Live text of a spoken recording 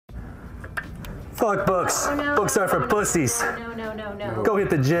Fuck books. Oh, no, Books no, are for no, pussies. No. Go hit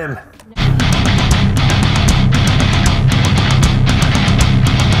the gym.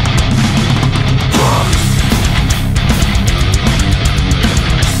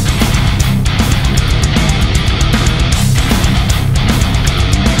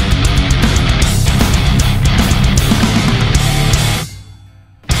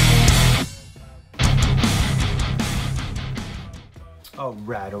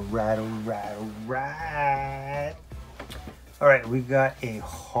 All right, we got a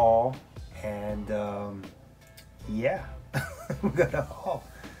haul, and yeah, we got a haul.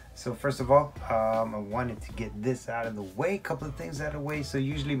 So first of all, I wanted to get this out of the way, a couple of things out of the way. So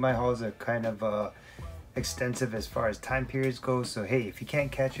usually my hauls are kind of extensive as far as time periods go. So hey, if you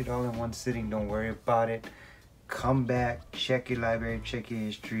can't catch it all in one sitting, don't worry about it. Come back, check your library, check your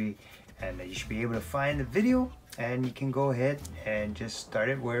history, and you should be able to find the video, and you can go ahead and just start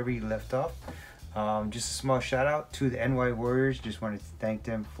it wherever you left off. Just a small shout out to the NY Warriors. Just wanted to thank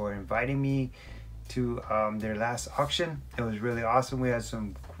them for inviting me to their last auction. It was really awesome. We had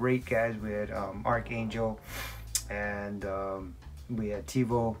some great guys. We had Archangel, and we had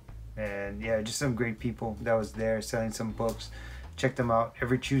TiVo, and yeah, just some great people that was there selling some books. Check them out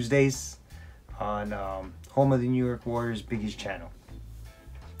every Tuesdays on Home of the New York Warriors Biggie's channel.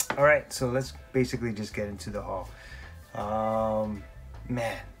 All right, so let's basically just get into the haul.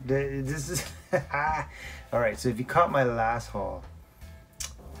 Man, this is all right. So if you caught my last haul,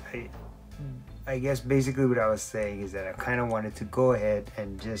 I guess basically what I was saying is that I kind of wanted to go ahead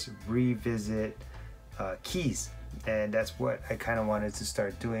and just revisit keys, and that's what I kind of wanted to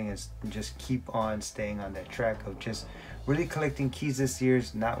start doing, is just keep on staying on that track of just really collecting keys this year,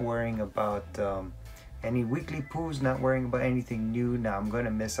 not worrying about any weekly poos, not worrying about anything new. Now I'm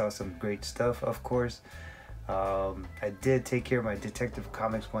gonna miss out some great stuff, of course. I did take care of my Detective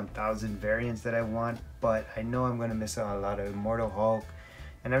Comics 1000 variants that I want, but I know I'm gonna miss out a lot of Immortal Hulk,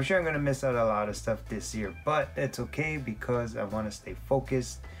 and I'm sure I'm gonna miss out a lot of stuff this year, but it's okay because I want to stay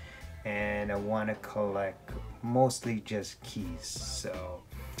focused and I want to collect mostly just keys. So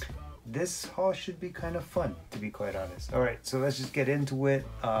this haul should be kind of fun, to be quite honest. All right, so let's just get into it.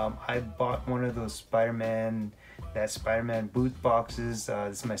 I bought one of those Spider-Man boot boxes.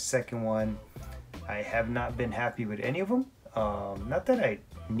 This is my second one. I have not been happy with any of them. Not that I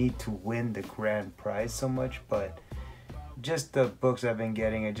need to win the grand prize so much, but just the books I've been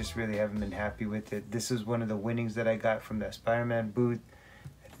getting, I just really haven't been happy with it. This is one of the winnings that I got from that Spider-Man booth.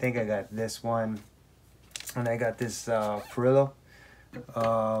 I think I got this one, and I got this Perillo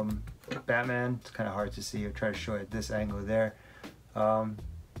Batman. It's kind of hard to see. I'll try to show it at this angle there. I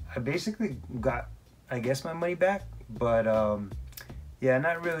basically got, I guess, my money back, but yeah,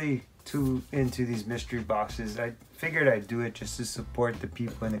 not really too into these mystery boxes. I figured I'd do it just to support the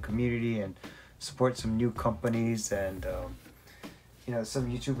people in the community and support some new companies, and you know,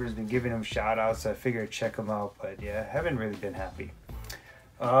 some YouTubers been giving them shout outs, so I figured I'd check them out, but yeah, I haven't really been happy.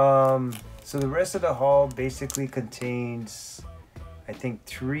 So the rest of the haul basically contains, I think,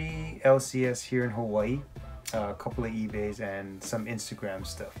 3 LCS here in Hawaii, a couple of eBays, and some Instagram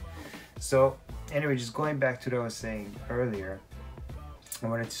stuff. So anyway, just going back to what I was saying earlier, I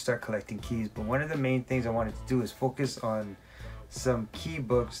wanted to start collecting keys, but one of the main things I wanted to do is focus on some key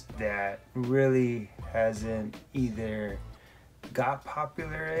books that really hasn't either got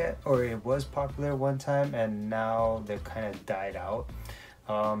popular yet, or it was popular one time and now they're kind of died out.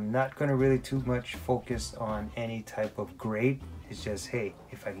 Not going to really too much focus on any type of grade. It's just, hey,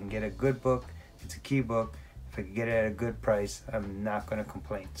 if I can get a good book, it's a key book. If I can get it at a good price, I'm not going to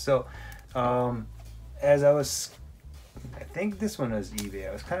complain. So as I think this one was eBay.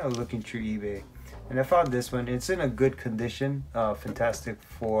 I was kind of looking through eBay, and I found this one. It's in a good condition. Fantastic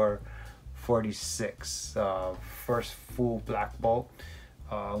Four 46, first full Black Bolt.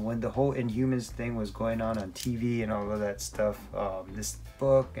 When the whole Inhumans thing was going on TV and all of that stuff, this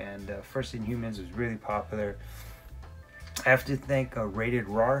book and First Inhumans was really popular. I have to thank Rated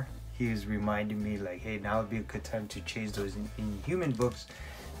Raw. He was reminding me, like, hey, now would be a good time to chase those Inhuman books,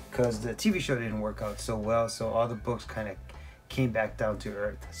 because the TV show didn't work out so well, so all the books kind of came back down to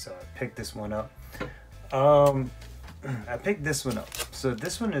earth. So I picked this one up. I picked this one up. So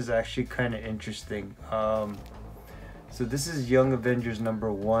this one is actually kind of interesting. So this is Young Avengers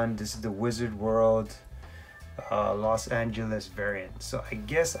 #1. This is the Wizard World Los Angeles variant. So I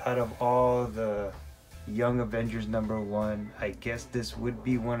guess out of all the Young Avengers #1, I guess this would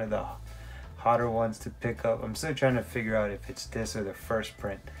be one of the hotter ones to pick up. I'm still trying to figure out if it's this or the first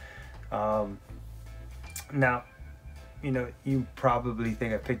print. Now, you know, you probably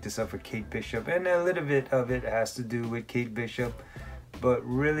think I picked this up for Kate Bishop, and a little bit of it has to do with Kate Bishop, But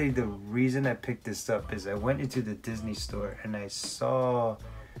really, the reason I picked this up is I went into the Disney store and I saw,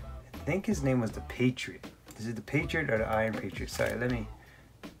 I think his name was the Patriot. Is it the Patriot or the Iron Patriot? Sorry, let me.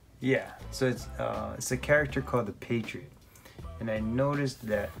 Yeah, so it's a character called the Patriot, and I noticed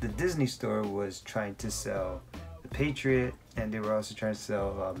that the Disney store was trying to sell the Patriot, and they were also trying to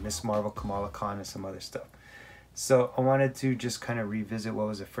sell Miss Marvel, Kamala Khan, and some other stuff. So I wanted to just kind of revisit what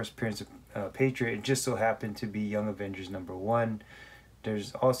was the first appearance of Patriot. It just so happened to be Young Avengers #1.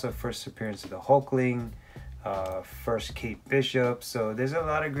 There's also a first appearance of the Hulkling, first Kate Bishop. So there's a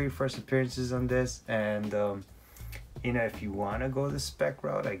lot of great first appearances on this, and you know, if you want to go the spec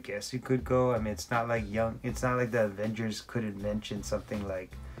route, I guess you could go. I mean, it's not like the Avengers couldn't mention something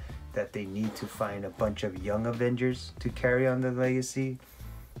like that they need to find a bunch of young Avengers to carry on the legacy.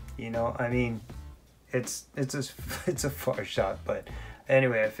 You know, I mean, it's a far shot, but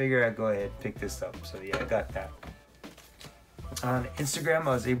anyway, I figure I'd go ahead and pick this up. So yeah, I got that. On Instagram,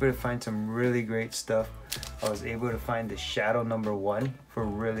 I was able to find some really great stuff. I was able to find the Shadow #1 for a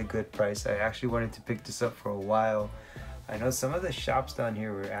really good price. I actually wanted to pick this up for a while. I know some of the shops down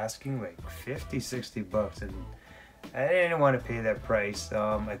here were asking like 50-60 bucks, and I didn't want to pay that price.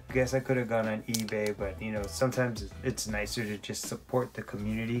 I guess I could have gone on eBay, but you know, sometimes it's nicer to just support the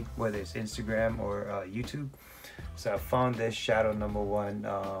community, whether it's Instagram or YouTube. So I found this Shadow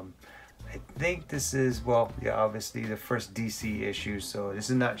 #1. I think this is, well, yeah, obviously the first DC issue. So this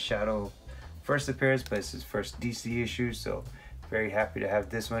is not Shadow first appearance, but it's his first DC issue. So very happy to have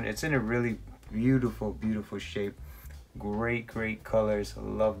this one. It's in a really beautiful shape. Great colors.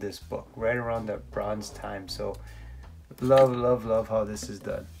 Love this book. Right around that bronze time. So love how this is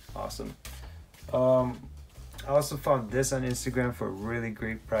done. Awesome. I also found this on Instagram for a really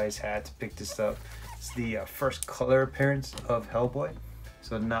great price. Had to pick this up. It's the first color appearance of Hellboy.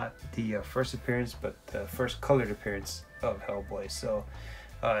 So not the first appearance, but the first colored appearance of Hellboy. So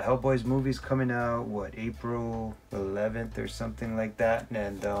Hellboy's movie's coming out, what, April 11th or something like that.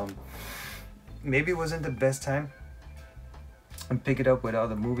 And maybe it wasn't the best time and pick it up with all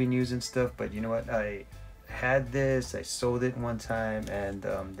the movie news and stuff, but you know what, I had this, I sold it one time, and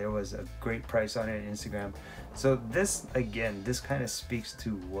there was a great price on it on Instagram. So this, again, this kind of speaks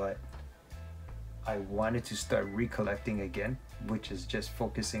to what I wanted to start recollecting again, which is just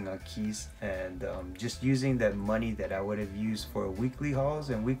focusing on keys and just using that money that I would have used for weekly hauls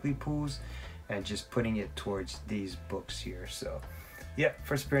and weekly pools and just putting it towards these books here. So yeah,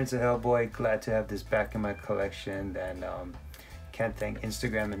 first appearance of Hellboy, glad to have this back in my collection, and can't thank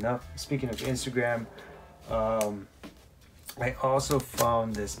Instagram enough. Speaking of Instagram, I also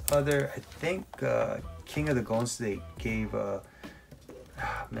found this other, I think King of the Golden State gave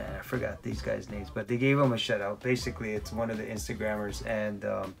man, I forgot these guys' names, but they gave him a shout out. Basically, it's one of the Instagrammers, and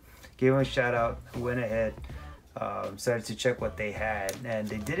gave him a shout out. Went ahead, started to check what they had, and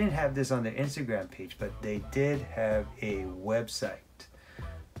they didn't have this on their Instagram page, but they did have a website.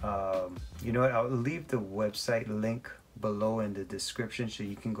 You know what, I'll leave the website link below in the description so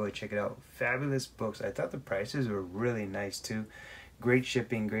you can go check it out. Fabulous books. I thought the prices were really nice too. Great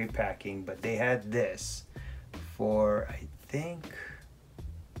shipping, great packing, but they had this for, I think,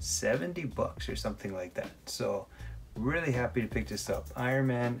 70 bucks or something like that. So really happy to pick this up. Iron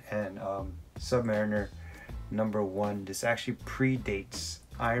Man and Submariner #1. This actually predates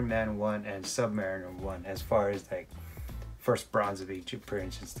Iron Man 1 and Submariner 1 as far as like first Bronze of Age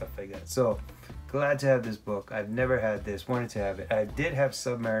appearance and stuff like that. So glad to have this book. I've never had this, wanted to have it. I did have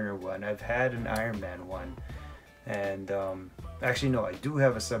Submariner 1. I've had an Iron Man 1, and actually no, I do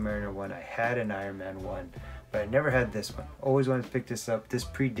have a Submariner 1. I had an Iron Man 1, but I never had this one. Always wanted to pick this up. This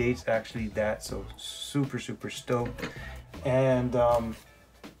predates actually that, so super stoked. And on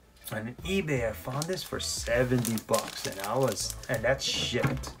eBay I found this for 70 bucks, and that's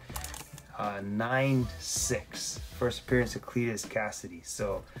shipped. 9/6, first appearance of Cletus Cassidy.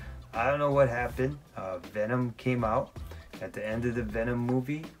 So I don't know what happened. Venom came out. At the end of the Venom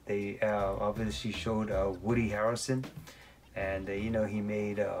movie, they obviously showed Woody Harrelson, and you know, he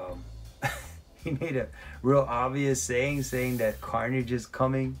made he made a real obvious saying that Carnage is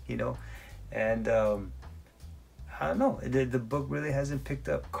coming, you know, and I don't know, the book really hasn't picked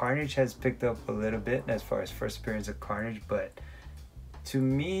up. Carnage has picked up a little bit as far as first appearance of Carnage, but to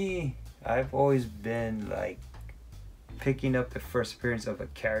me, I've always been like picking up the first appearance of a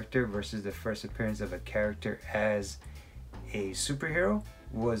character versus the first appearance of a character as a superhero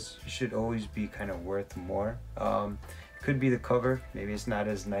should always be kind of worth more. Could be the cover, maybe it's not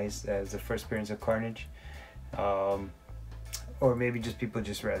as nice as the first appearance of Carnage. or maybe just people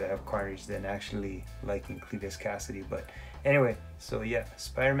just rather have Carnage than actually liking Cletus Cassidy. But anyway, so yeah,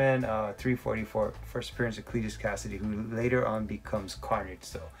 Spider-Man 344, first appearance of Cletus Cassidy, who later on becomes Carnage.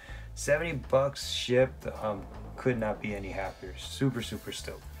 So $70 shipped. Could not be any happier. Super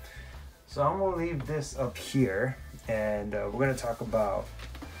stoked. So I'm gonna leave this up here, and we're gonna talk about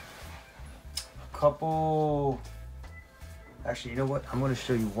a couple. Actually, you know what? I'm gonna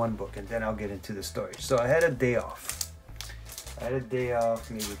show you one book, and then I'll get into the story. So I had a day off. Maybe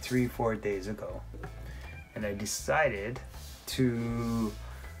 3-4 days ago, and I decided to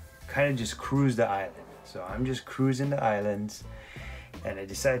kind of just cruise the island. So I'm just cruising the islands, and I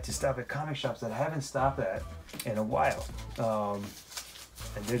decided to stop at comic shops that I haven't stopped at in a while.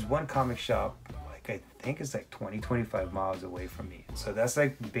 And there's one comic shop, like I think it's like 20-25 miles away from me. So that's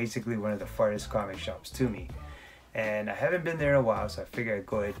like basically one of the farthest comic shops to me. And I haven't been there in a while, so I figured I'd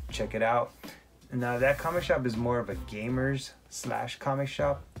go ahead and check it out. Now that comic shop is more of a gamers / comic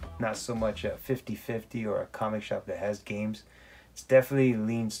shop, not so much a 50-50 or a comic shop that has games. It's definitely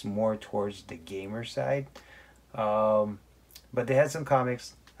leans more towards the gamer side. But they had some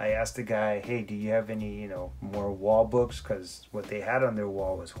comics. I asked the guy, hey, do you have any, more wall books? Because what they had on their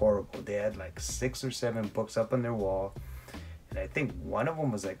wall was horrible. They had like 6 or 7 books up on their wall. And I think one of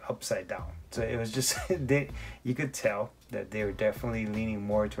them was like upside down. So it was just, you could tell that they were definitely leaning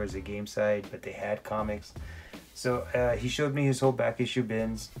more towards the game side, but they had comics. So he showed me his whole back issue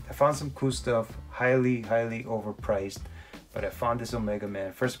bins. I found some cool stuff, highly overpriced. But I found this Omega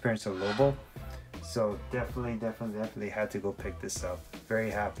Man, first appearance of Lobo. So definitely had to go pick this up. Very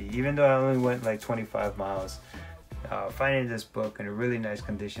happy. Even though I only went like 25 miles, finding this book in a really nice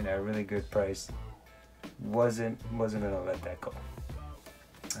condition at a really good price, wasn't gonna let that go.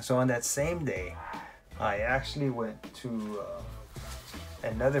 So on that same day, I actually went to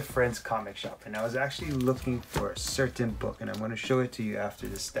another friend's comic shop, and I was actually looking for a certain book, and I'm going to show it to you after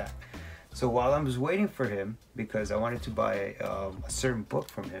this stack. So while I was waiting for him, because I wanted to buy a certain book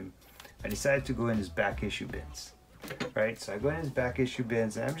from him, I decided to go in his back issue bins. Right, so I go in his back issue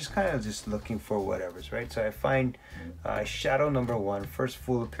bins, and I'm just kind of just looking for whatever's right. So I find Shadow #1, first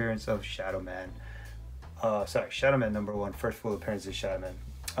full appearance of Shadow Man. Shadow Man #1, first full appearance of Shadow Man.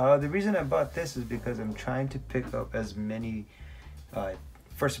 The reason I bought this is because I'm trying to pick up as many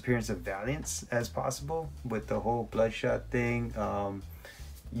first appearance of Valiants as possible with the whole Bloodshot thing.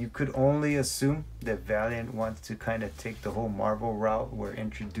 You could only assume that Valiant wants to kind of take the whole Marvel route, where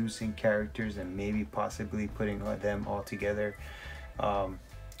introducing characters and maybe possibly putting them all together,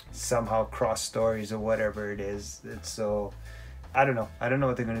 somehow cross stories or whatever it is. And so I don't know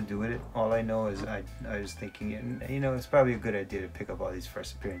what they're gonna do with it. All I know is I was thinking, and it's probably a good idea to pick up all these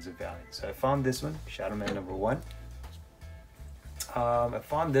first appearances of Valiant. So I found this one, Shadow Man #1. I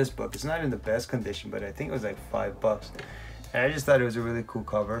found this book. It's not in the best condition, but I think it was like $5. And I just thought it was a really cool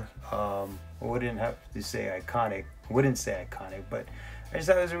cover. I wouldn't have to say iconic. Wouldn't say iconic, but I just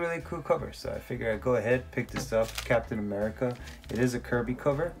thought it was a really cool cover. So I figured I'd go ahead, pick this up. Captain America. It is a Kirby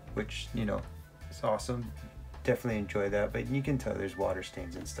cover, which, it's awesome. Definitely enjoy that. But you can tell there's water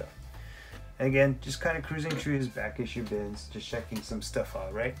stains and stuff. And again, just kind of cruising through his back issue bins, just checking some stuff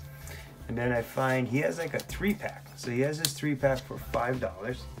out, right? And then I find he has like a 3-pack. So he has this 3-pack for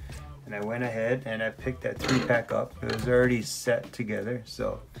 $5. And I went ahead and I picked that 3-pack up. It was already set together.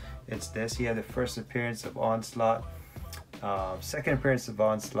 So it's this. He had the first appearance of Onslaught, second appearance of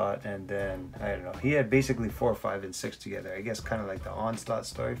Onslaught, and then, I don't know. He had basically 4, 5, and 6 together. I guess kind of like the Onslaught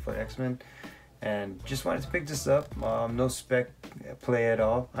story for X-Men. And just wanted to pick this up. No spec play at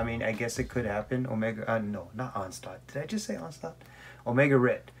all. I mean, I guess it could happen. Omega, no, not Onslaught. Did I just say Onslaught? Omega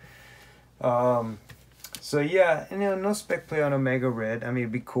Red. So yeah, no spec play on Omega Red. I mean,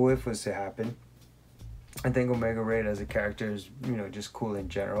 it'd be cool if it was to happen. I think Omega Red as a character is, just cool in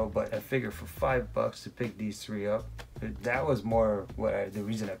general. But I figured for $5 to pick these 3 up, that was more the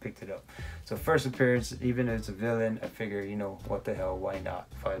reason I picked it up. So first appearance, even if it's a villain, I figure, what the hell, why not?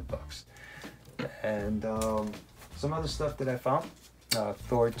 $5. And some other stuff that I found.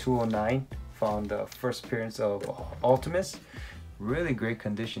 Thor 209, found the first appearance of Ultimus. Really great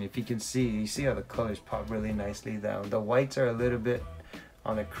condition. If you can see, you see how the colors pop really nicely down. The whites are a little bit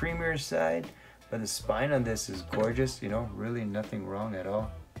on the creamier side, but the spine on this is gorgeous. Really nothing wrong at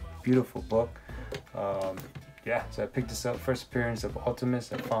all. Beautiful book. Yeah, so I picked this up. First appearance of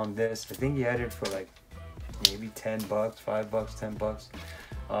Ultimus. I found this. I think he had it for like maybe $10, $5,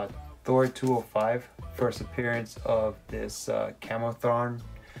 $10. Thor 205, first appearance of this Camothorn.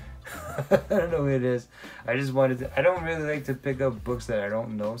 I don't know who it is. I just wanted to, I don't really like to pick up books that I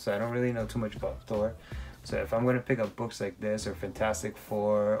don't know, so I don't really know too much about Thor. So if I'm going to pick up books like this, or Fantastic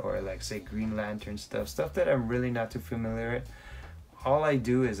Four, or like say Green Lantern stuff that I'm really not too familiar with, all I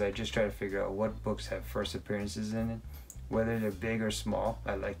do is I just try to figure out what books have first appearances in it, whether they're big or small.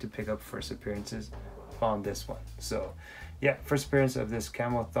 I like to pick up first appearances. Found this one. So yeah, first appearance of this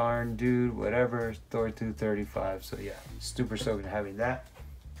Camel Tharn dude, whatever, Thor 235. So yeah, super stoked having that.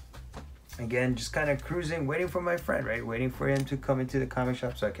 Again, just kind of cruising, waiting for my friend, right? Waiting for him to come into the comic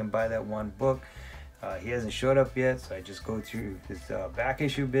shop so I can buy that one book. He hasn't showed up yet, so I just go through his back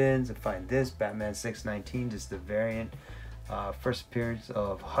issue bins and find this, Batman 619, just the variant. First appearance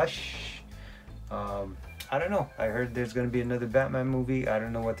of Hush. I don't know. I heard there's going to be another Batman movie. I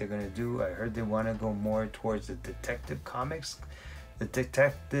don't know what they're going to do. I heard they want to go more towards the detective comics, the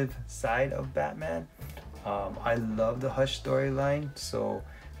detective side of Batman. I love the Hush storyline, so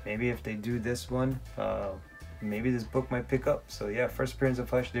maybe if they do this one, maybe this book might pick up. So yeah, first appearance of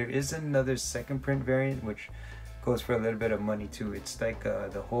Hush. There is another second print variant which goes for a little bit of money too. It's like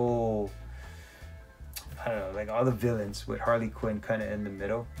the whole, I don't know, like all the villains with Harley Quinn kind of in the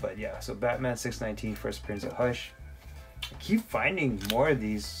middle. But yeah, so Batman 619, first appearance of Hush. I keep finding more of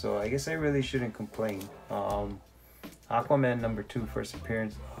these, so I guess I really shouldn't complain. Aquaman #2, first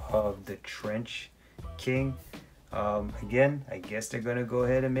appearance of the Trench King. Again, I guess they're gonna go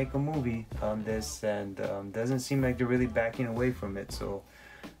ahead and make a movie on this, and doesn't seem like they're really backing away from it. So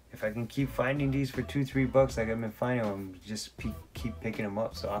if I can keep finding these for $2-3 like I've been finding them, just keep picking them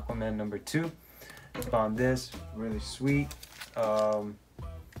up. So Aquaman #2, found this, really sweet.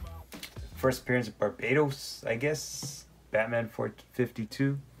 First appearance of Barbados, I guess, Batman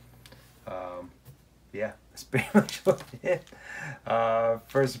 452. Yeah, that's pretty much what it is.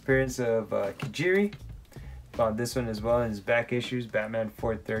 First appearance of Kajiri. Found this one as well in his back issues, Batman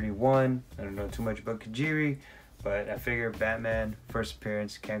 431. I don't know too much about Kajiri, but I figure Batman, first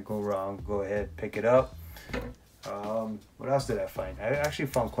appearance, can't go wrong. Go ahead, pick it up. What else did I find? I actually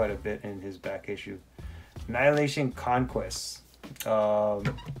found quite a bit in his back issue. Annihilation Conquest.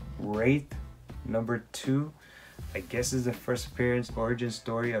 Wraith #2. I guess is the first appearance, origin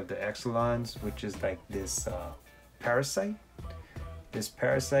story of the Exelons, which is like this parasite. This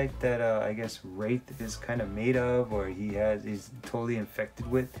parasite that I guess Wraith is kind of made of, or he's totally infected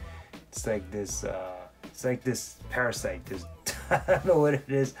with. It's like this parasite. This I don't know what it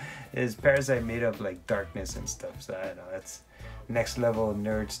is. It's parasite made of like darkness and stuff. So I don't know. That's next level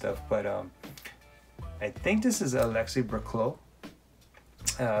nerd stuff. But I think this is Alexei Briclot,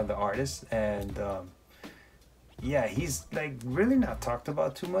 the artist, and yeah, he's like really not talked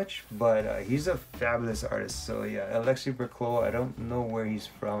about too much, but he's a fabulous artist. So yeah, Alexei Briclot, I don't know where he's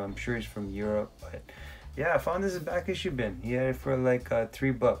from. I'm sure he's from Europe, but yeah, I found this back issue bin. He had it for like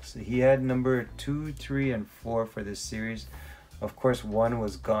 $3. He had #2, 3, and 4 for this series. Of course, 1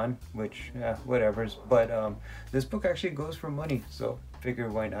 was gone, which whatever. But this book actually goes for money, so figure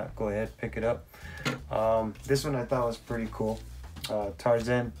why not? Go ahead, pick it up. This one I thought was pretty cool.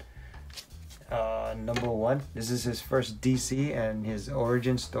 Tarzan. #1. This is his first DC, and his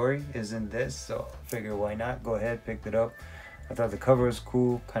origin story is in this, so figure why not? Go ahead, picked it up. I thought the cover was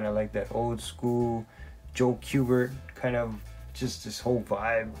cool, kind of like that old school Joe Kubert kind of, just this whole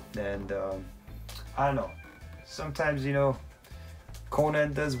vibe. And I don't know, sometimes, you know,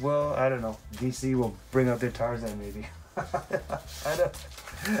 Conan does well. I don't know, DC will bring up their Tarzan maybe.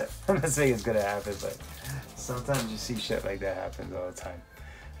 I'm not saying it's gonna happen, but sometimes you see shit like that happens all the time.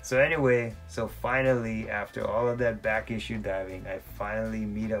 So anyway, so finally, after all of that back issue diving, I finally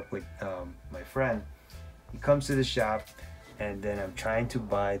meet up with my friend. He comes to the shop, and then I'm trying to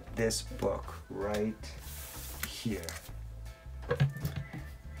buy this book right here.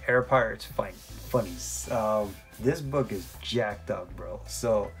 Air Pirates Funnies. This book is jacked up, bro.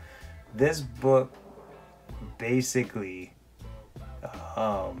 So this book, basically,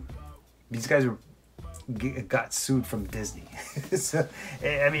 these guys got sued from Disney. So,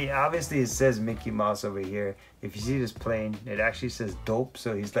 I mean, obviously it says Mickey Mouse over here. If you see this plane, it actually says dope.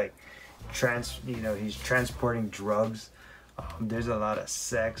 So he's like he's transporting drugs. There's a lot of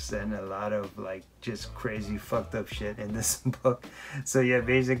sex and a lot of like just crazy fucked up shit in this book. So yeah,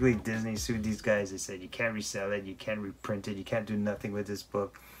 basically Disney sued these guys. They said you can't resell it, you can't reprint it, you can't do nothing with this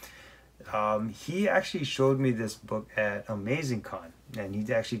book. He actually showed me this book at Amazing Con, and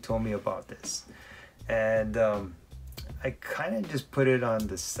he actually told me about this. And I kind of just put it on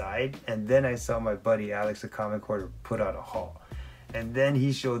the side, and then I saw my buddy Alex the Comic Hoarder put out a haul, and then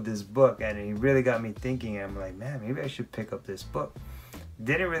he showed this book, and he really got me thinking. I'm like, man, maybe I should pick up this book.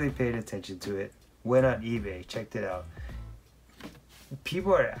 Didn't really pay attention to it. Went on eBay, checked it out.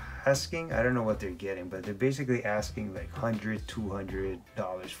 People are asking, I don't know what they're getting, but they're basically asking like $100,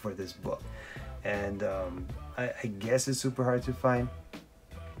 $200 for this book. And I guess it's super hard to find.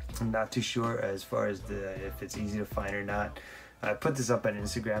 I'm not too sure as far as if it's easy to find or not. I put this up on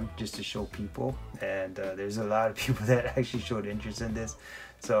Instagram just to show people, and there's a lot of people that actually showed interest in this.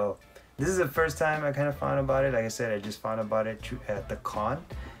 So this is the first time I kind of found about it. Like I said, I just found about it at the con,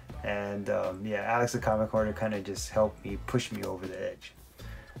 and yeah, Alex the Comic Hoarder kind of just helped me, push me over the edge.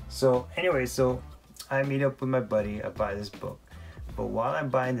 So anyway, so I meet up with my buddy, I buy this book. But while I'm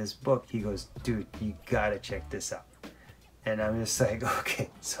buying this book, he goes, dude, you gotta check this out. And I'm just like, okay.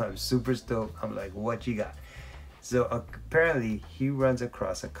 So I'm super stoked. I'm like, what you got? So apparently he runs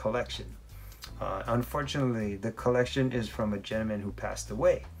across a collection. Unfortunately, the collection is from a gentleman who passed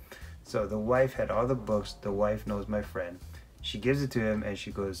away. So the wife had all the books. The wife knows my friend. She gives it to him and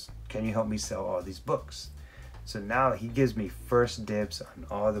she goes, can you help me sell all these books? So now he gives me first dibs on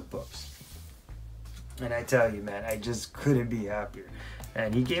all the books. And I tell you, man, I just couldn't be happier.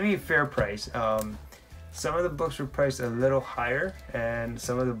 And he gave me a fair price. Some of the books were priced a little higher, and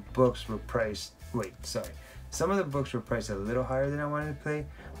some of the books were priced, some of the books were priced a little higher than I wanted to pay,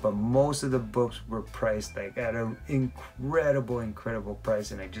 but most of the books were priced like at an incredible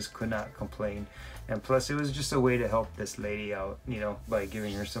price, and I just could not complain. And plus, it was just a way to help this lady out, you know, by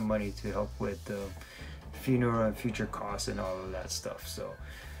giving her some money to help with the funeral and future costs and all of that stuff. So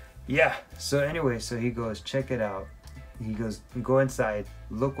yeah, so anyway, so he goes, check it out. He goes, go inside,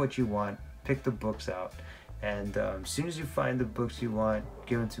 look what you want, pick the books out, and as soon as you find the books you want,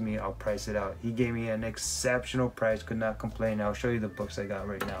 give them to me, I'll price it out. He gave me an exceptional price, could not complain. I'll show you the books I got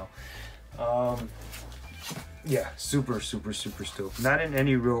right now. Yeah, super stoked. Not in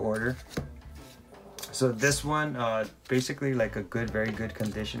any real order. So this one, basically like a good, very good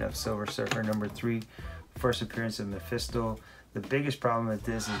condition of Silver Surfer #3, first appearance of Mephisto. The biggest problem with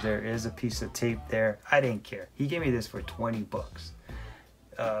this is there is a piece of tape there. I didn't care. He gave me this for 20 bucks.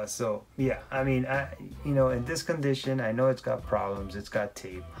 So yeah, I mean, you know, in this condition, I know it's got problems. It's got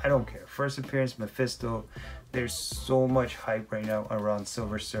tape. I don't care. First appearance Mephisto. There's so much hype right now around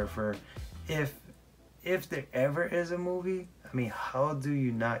Silver Surfer. If there ever is a movie, I mean, how do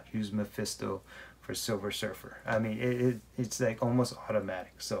you not use Mephisto for Silver Surfer? I mean, it's like almost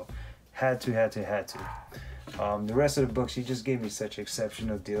automatic. So had to. The rest of the books, he just gave me such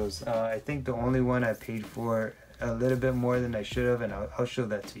exceptional deals. I think the only one I paid for a little bit more than I should have, and I'll show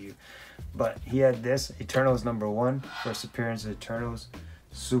that to you. But he had this, Eternals #1, first appearance of Eternals.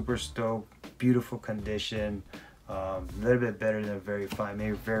 Super stoked, beautiful condition, a little bit better than very fine,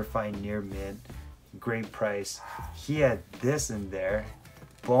 maybe very fine near mint, great price. He had this in there,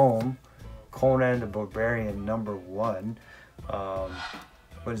 boom, Conan the Barbarian #1.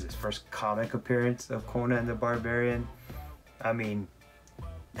 What is this, first comic appearance of Conan the Barbarian? I mean,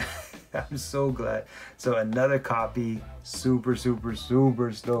 I'm so glad. So another copy, super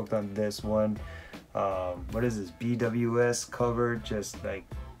stoked on this one. What is this, BWS cover, just like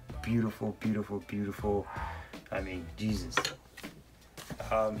beautiful. I mean, Jesus.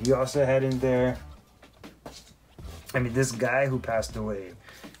 He also had in there, I mean, this guy who passed away,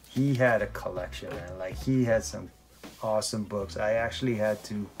 he had a collection, man. Like, he had some awesome books. I actually had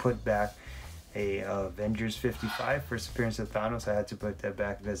to put back a Avengers 55, first appearance of Thanos. I had to put that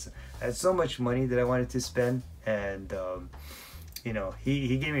back because I had so much money that I wanted to spend, and you know,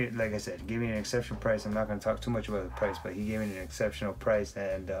 he gave me, like I said, gave me an exceptional price. I'm not going to talk too much about the price, but he gave me an exceptional price.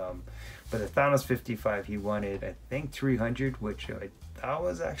 And but the Thanos 55, he wanted, I think, 300, which I thought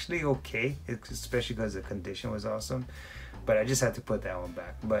was actually okay, especially because the condition was awesome. But I just had to put that one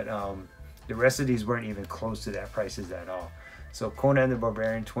back. But the rest of these weren't even close to that prices at all. So Conan the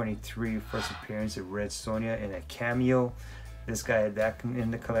Barbarian 23, first appearance of Red Sonja in a cameo. This guy had that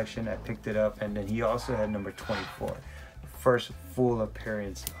in the collection. I picked it up, and then he also had number 24, first full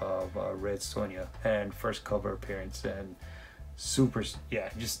appearance of Red Sonja, and first cover appearance, and super, yeah,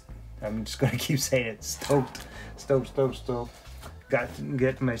 just, I'm just gonna keep saying it, stoked. Got to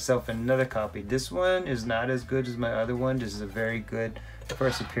get myself another copy. This one is not as good as my other one. This is a very good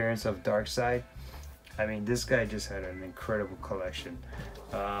first appearance of Darkseid. I mean, this guy just had an incredible collection.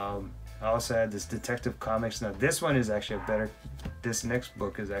 I also had this Detective Comics. Now this one is actually a better, this next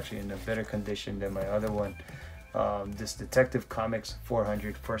book is actually in a better condition than my other one. This Detective Comics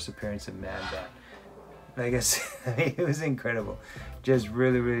 400, first appearance of Man-Bat. Like I said, I mean, it was incredible. Just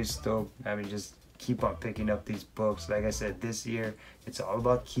really stoked. I mean, just keep on picking up these books. Like I said, this year it's all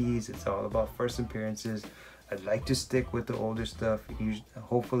about keys, it's all about first appearances. I'd like to stick with the older stuff,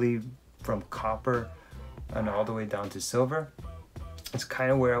 hopefully from copper and all the way down to silver. It's kind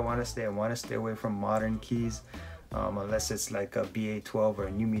of where I want to stay. I want to stay away from modern keys, unless it's like a BA12 or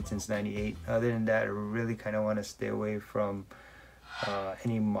a New Mutants 98. Other than that, I really kind of want to stay away from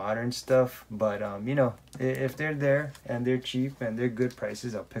any modern stuff. But you know, if they're there and they're cheap and they're good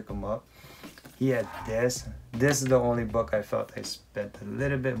prices, I'll pick them up. he had this. This is the only book I felt I spent a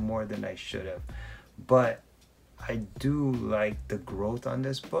little bit more than I should have. But I do like the growth on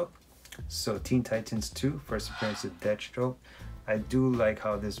this book. So Teen Titans 2, first appearance of Deathstroke. I do like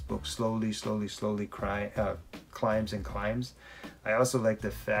how this book slowly climbs and climbs. I also like the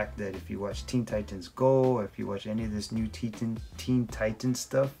fact that if you watch Teen Titans Go, or if you watch any of this new Teen Titans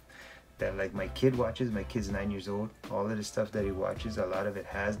stuff that like my kid watches, my kid's 9 years old, all of the stuff that he watches, a lot of it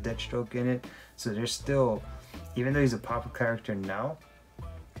has Deathstroke in it. So there's still, even though he's a popular character now,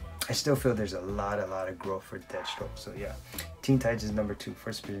 I still feel there's a lot of growth for Deathstroke. So yeah, Teen Titans number 2,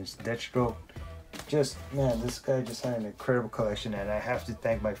 first appearance Deathstroke. Just, man, this guy just had an incredible collection, and I have to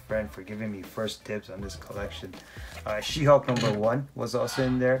thank my friend for giving me first dibs on this collection. She-Hulk number 1 was also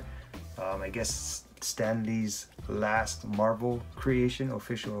in there. I guess Stan Lee's last Marvel creation,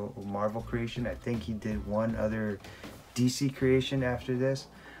 official Marvel creation. I think he did one other DC creation after this,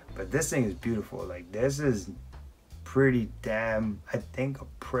 but this thing is beautiful. Like, this is pretty damn, I think a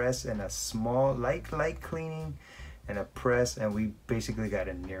press and a small light cleaning and a press, and we basically got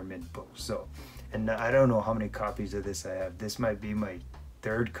a near mint book. So, and I don't know how many copies of this I have. This might be my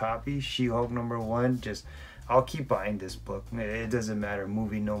 3rd copy. She-Hulk number 1. Just, I'll keep buying this book. It doesn't matter,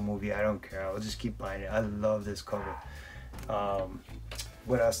 movie, no movie, I don't care. I'll just keep buying it. I love this cover.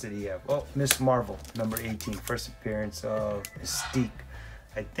 What else did he have? Oh, Miss Marvel number 18, first appearance of Mystique.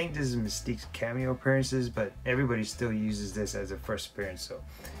 I think this is Mystique's cameo appearances, but everybody still uses this as a first appearance. So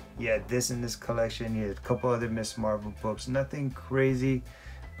he had this in this collection. He had a couple other Miss Marvel books, nothing crazy,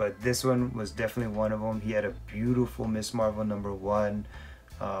 but this one was definitely one of them. He had a beautiful Miss Marvel number 1.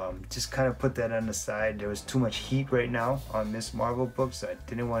 Just kind of put that on the side. There was too much heat right now on Miss Marvel books, so I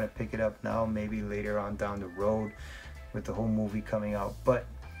didn't want to pick it up now, maybe later on down the road with the whole movie coming out. But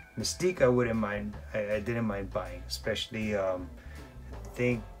Mystique I wouldn't mind. I didn't mind buying, especially I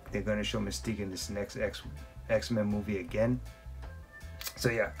think they're going to show Mystique in this next X-Men movie again. So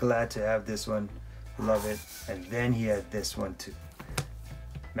yeah, glad to have this one. Love it. And then he had this one too,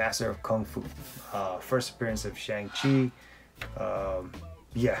 Master of Kung Fu, first appearance of Shang-Chi.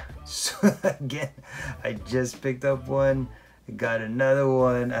 Yeah, so again, I just picked up one, got another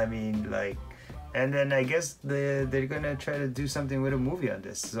one. I mean, like, and then I guess they're gonna try to do something with a movie on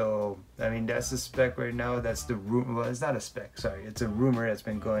this. So I mean, that's the spec right now. That's the rumor. Well, it's not a spec, sorry, it's a rumor that's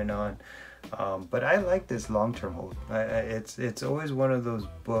been going on. But I like this long-term hold. It's always one of those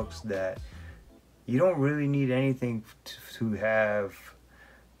books that you don't really need anything to have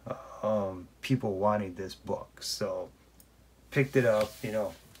people wanting this book. So picked it up, you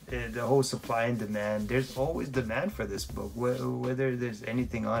know, the whole supply and demand. There's always demand for this book, whether there's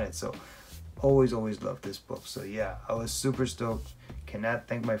anything on it. So always loved this book. So yeah, I was super stoked. Cannot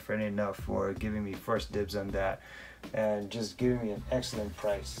thank my friend enough for giving me first dibs on that and just giving me an excellent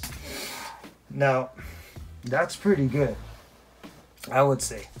price. Now, that's pretty good, I would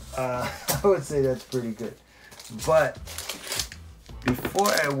say. I would say that's pretty good. But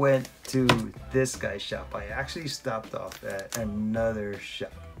before I went to this guy's shop, I actually stopped off at another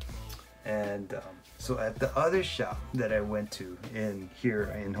shop. And so at the other shop that I went to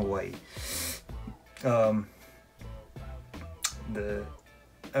here in Hawaii, I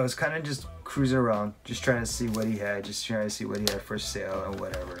was kind of just cruising around, just trying to see what he had, just trying to see what he had for sale and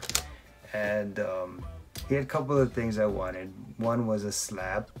whatever. And he had a couple of things I wanted. One was a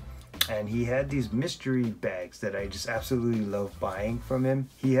slab, and he had these mystery bags that I just absolutely love buying from him.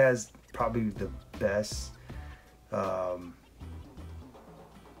 He has probably the best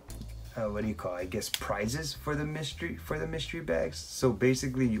what do you call it? I guess prizes for the mystery bags. So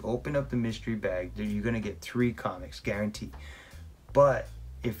basically, you open up the mystery bag, you're gonna get 3 comics guaranteed. But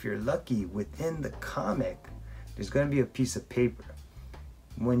if you're lucky, within the comic, there's gonna be a piece of paper.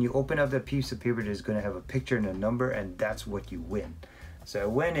 When you open up that piece of paper, there's gonna have a picture and a number, and that's what you win. So I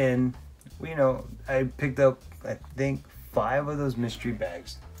went in, you know, I picked up, I think, 5 of those mystery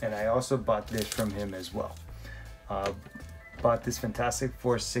bags, and I also bought this from him as well. Bought this Fantastic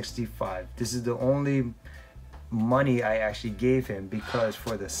Four 65. This is the only money I actually gave him, because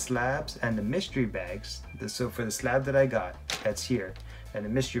for the slabs and the mystery bags, so for the slab that I got, that's here, and the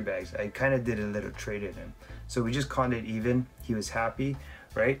mystery bags, I kind of did a little trade in him. So we just conned it even. He was happy,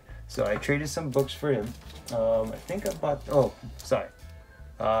 right? So I traded some books for him. I think I bought,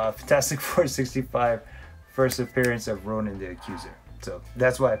 Fantastic Four 65, first appearance of Ronan the Accuser. So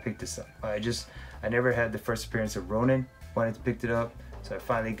that's why I picked this up. I never had the first appearance of Ronan, wanted to pick it up, so I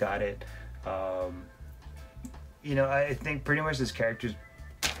finally got it. You know, I think pretty much this character's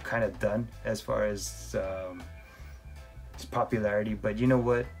kind of done as far as its popularity, but you know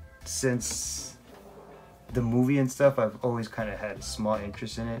what? Since the movie and stuff, I've always kind of had a small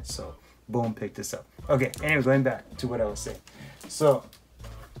interest in it, so boom, picked this up. Okay, anyway, going back to what I was saying. So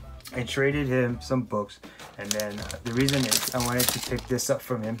I traded him some books, and then the reason is I wanted to pick this up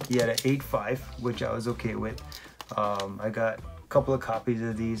from him. He had an 8.5, which I was okay with. I got a couple of copies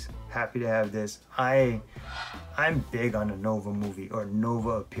of these. Happy to have this. I'm big on a Nova movie or Nova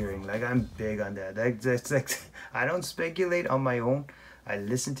appearing. Like, I'm big on that. That's like, I don't speculate on my own. I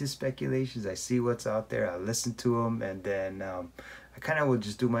listen to speculations. I see what's out there. I listen to them, and then I kind of will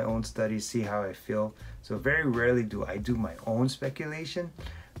just do my own studies, see how I feel. So very rarely do I do my own speculation.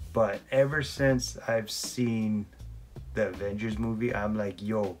 But ever since I've seen the Avengers movie, I'm like,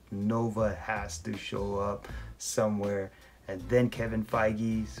 yo, Nova has to show up somewhere. And then Kevin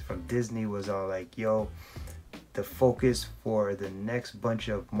Feige from Disney was all like, yo, the focus for the next bunch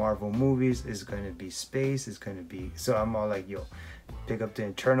of Marvel movies is going to be space. It's going to be, so I'm all like, yo, pick up the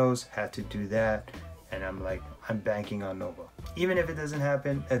Eternals, had to do that. And I'm like, I'm banking on Nova. Even if it doesn't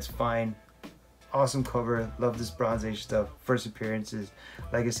happen, it's fine. Awesome cover. Love this Bronze Age stuff. First appearances.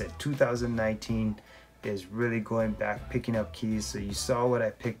 Like I said, 2019 is really going back, picking up keys. So you saw what I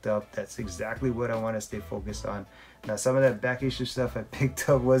picked up. That's exactly what I want to stay focused on. Now, some of that back issue stuff I picked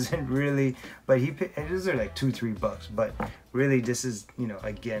up wasn't really, but those are like $2-3. But really, this is, you know,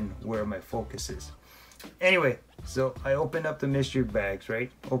 again, where my focus is. Anyway, so I opened up the mystery bags, right?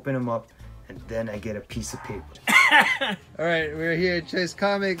 Open them up, and then I get a piece of paper. All right, we're here at Choice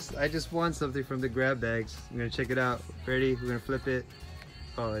Comics. I just won something from the grab bags. I'm gonna check it out. Ready? We're gonna flip it.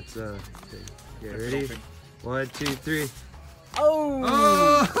 Oh, it's yeah, ready? 1, 2, 3. Oh!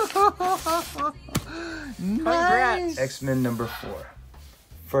 Nice. X-Men number 4.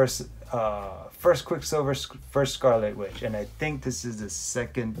 First Quicksilver, first Scarlet Witch, and I think this is the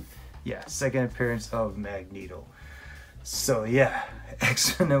second appearance of Magneto. So yeah,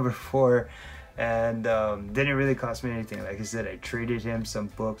 X-Men number 4. And didn't really cost me anything. Like I said, I traded him some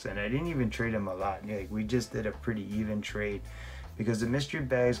books, and I didn't even trade him a lot. Like, we just did a pretty even trade because the mystery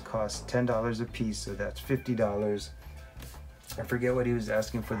bags cost $10 a piece, so that's $50. I forget what he was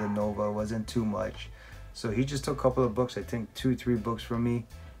asking for the Nova. It wasn't too much, so he just took a couple of books. I think 2-3 books from me,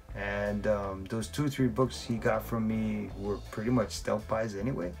 and those 2-3 books he got from me were pretty much stealth buys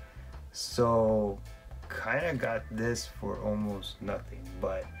anyway. So kind of got this for almost nothing,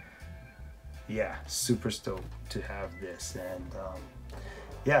 but yeah, super stoked to have this. And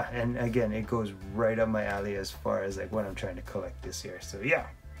yeah, and again, it goes right up my alley as far as like what I'm trying to collect this year. So yeah,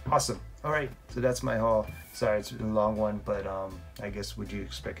 awesome. All right, so that's my haul. Sorry, it's been a long one, but I guess would you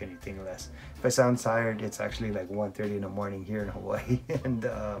expect anything less? If I sound tired, it's actually like 1:30 in the morning here in Hawaii. And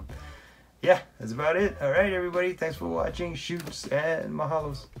yeah, that's about it. All right, everybody, thanks for watching. Shoots and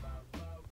mahalos.